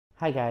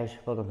Hi guys,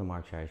 welcome to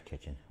Mark's Irish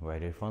Kitchen, where I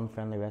do fun,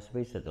 friendly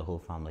recipes that the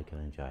whole family can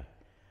enjoy.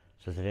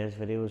 So today's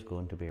video is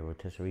going to be a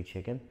rotisserie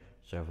chicken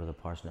served with a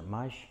parsnip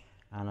mash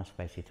and a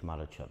spicy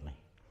tomato chutney.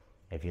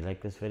 If you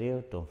like this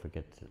video, don't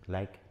forget to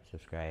like,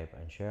 subscribe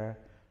and share.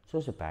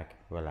 So sit back,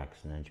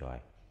 relax and enjoy.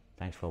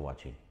 Thanks for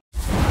watching.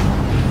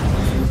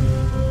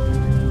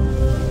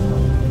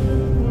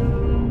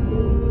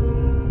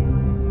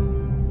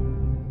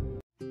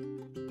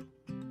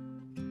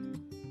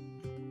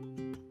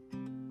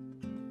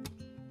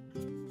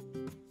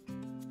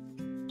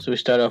 So we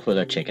start off with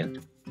our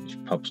chicken.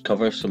 Just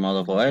cover some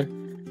olive oil,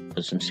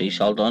 put some sea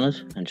salt on it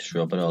and just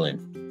rub it all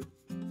in.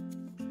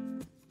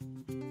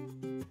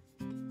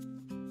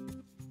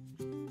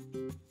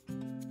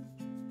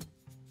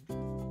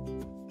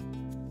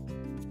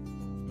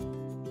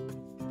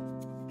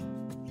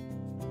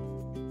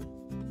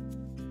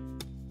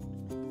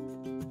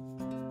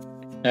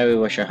 Now we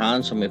wash our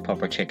hands and we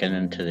pop our chicken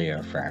into the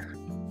air fryer.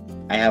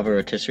 I have a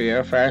rotisserie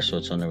air fryer, so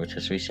it's on the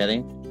rotisserie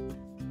setting.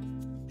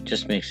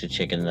 Just makes the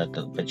chicken that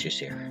little bit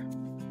juicier.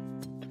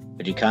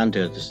 But you can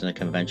do this in a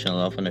conventional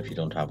oven if you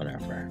don't have an air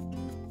fryer.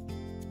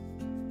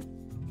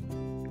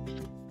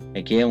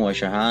 Again,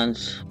 wash your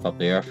hands, pop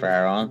the air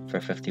fryer on for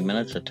 50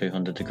 minutes at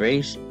 200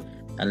 degrees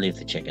and leave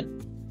the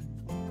chicken.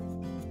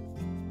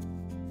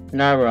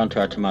 Now we're on to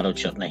our tomato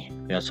chutney.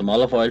 We add some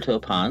olive oil to a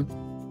pan.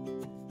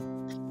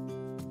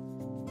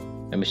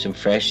 Then with some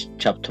fresh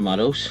chopped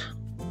tomatoes,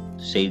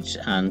 seeds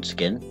and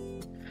skin.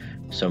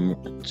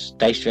 Some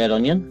diced red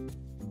onion.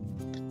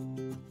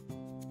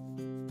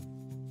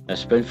 A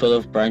spoonful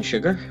of brown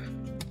sugar,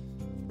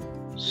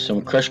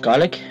 some crushed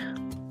garlic,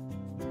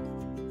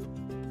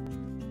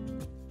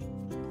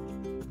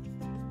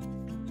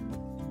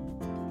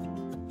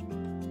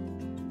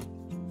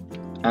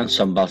 and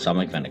some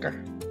balsamic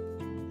vinegar.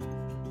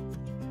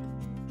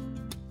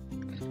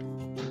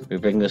 We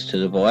bring this to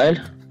the boil,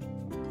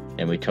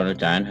 then we turn it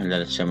down and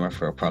let it simmer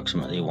for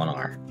approximately 1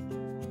 hour.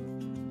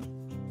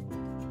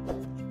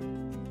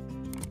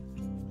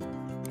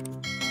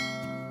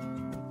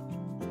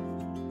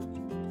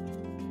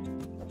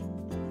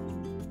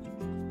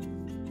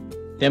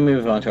 Then we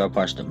move on to our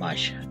parsnip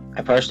mash.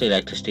 I personally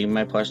like to steam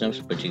my parsnips,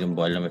 but you can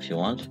boil them if you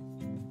want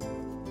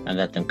and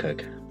let them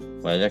cook.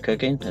 While they're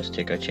cooking, let's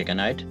take our chicken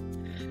out.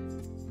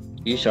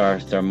 Use our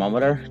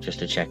thermometer just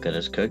to check that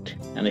it's cooked.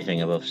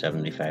 Anything above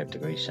 75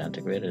 degrees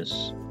centigrade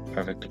is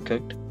perfectly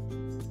cooked.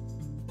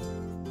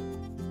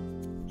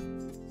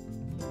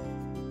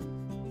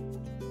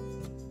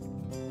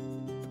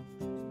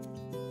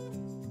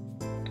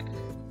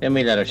 Then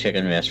we let our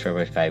chicken rest for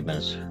about 5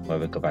 minutes while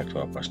we go back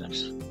to our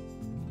parsnips.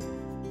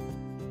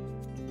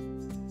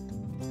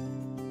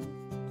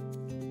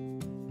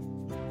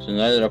 So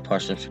now that our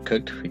parsnips are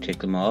cooked, we take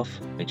them off,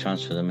 we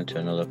transfer them into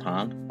another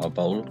pan or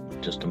bowl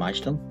just to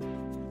mash them.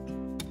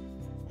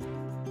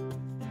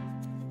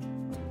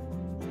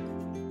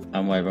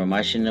 And while we're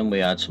mashing them,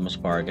 we add some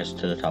asparagus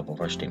to the top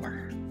of our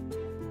steamer.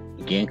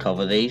 Again,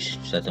 cover these,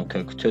 just let them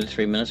cook 2 to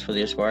 3 minutes for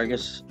the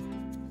asparagus.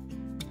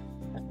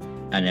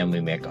 And then we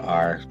make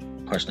our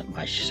parsnip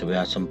mash. So we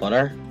add some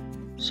butter,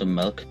 some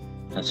milk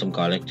and some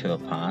garlic to a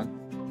pan.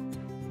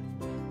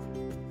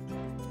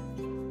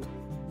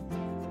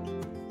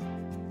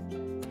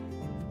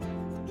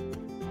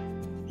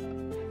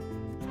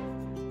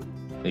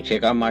 We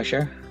take our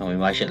masher and we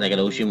mash it like it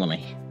owes you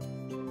money.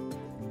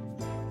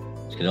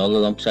 Let's get all the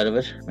lumps out of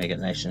it, make it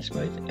nice and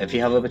smooth. If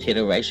you have a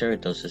potato ricer,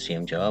 it does the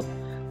same job,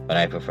 but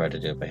I prefer to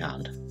do it by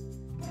hand.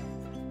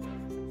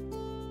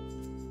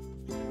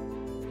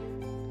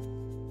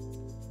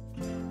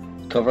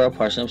 Cover our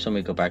parsnips and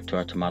we go back to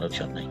our tomato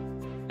chutney.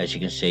 As you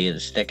can see, it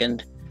is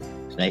thickened,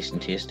 it's nice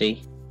and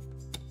tasty,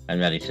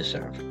 and ready to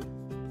serve.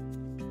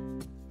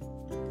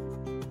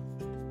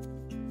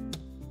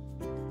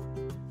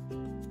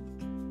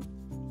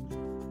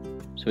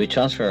 So we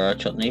transfer our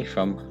chutney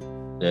from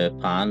the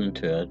pan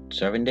into a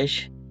serving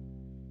dish.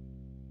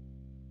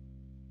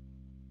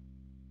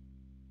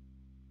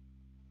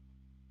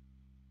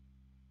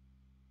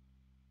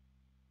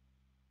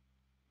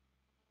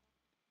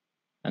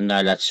 And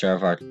now let's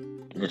serve our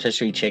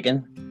rotisserie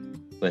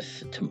chicken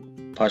with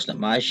parsnip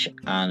mash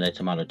and a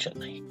tomato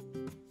chutney.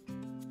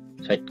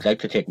 So I'd like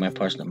to take my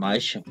parsnip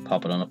mash and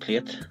pop it on a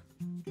plate.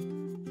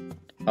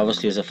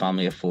 Obviously, as a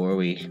family of 4,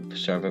 we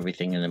serve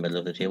everything in the middle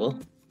of the table.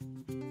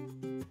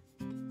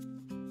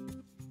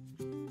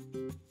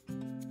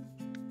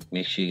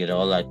 Make sure you get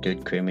all that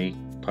good creamy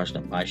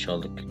parsnip mash, all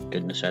the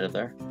goodness out of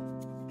there.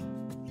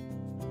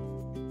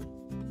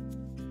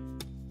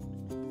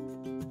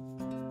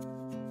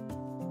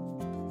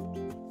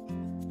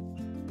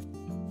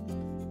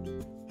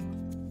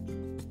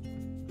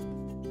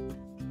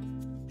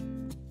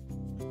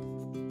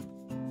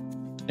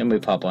 Then we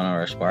pop on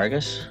our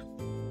asparagus.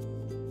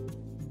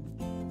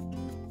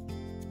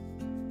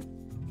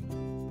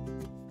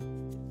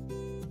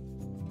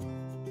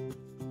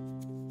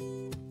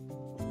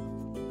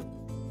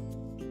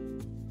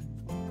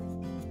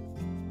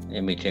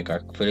 Then we take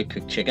our fully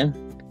cooked chicken,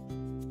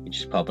 we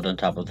just pop it on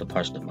top of the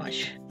parsnip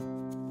mash.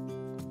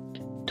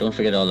 Don't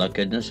forget all that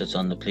goodness that's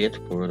on the plate,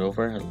 pour it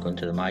over, it'll go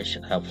into the mash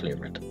and help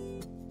flavour it.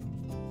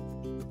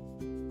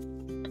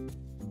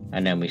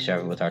 And then we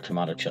serve it with our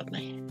tomato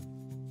chutney.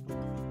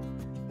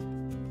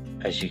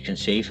 As you can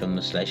see from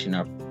the slicing,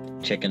 our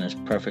chicken is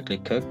perfectly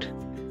cooked,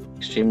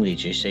 extremely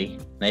juicy,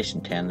 nice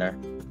and tender,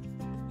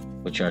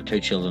 which our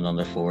 2 children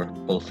under 4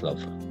 both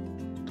love.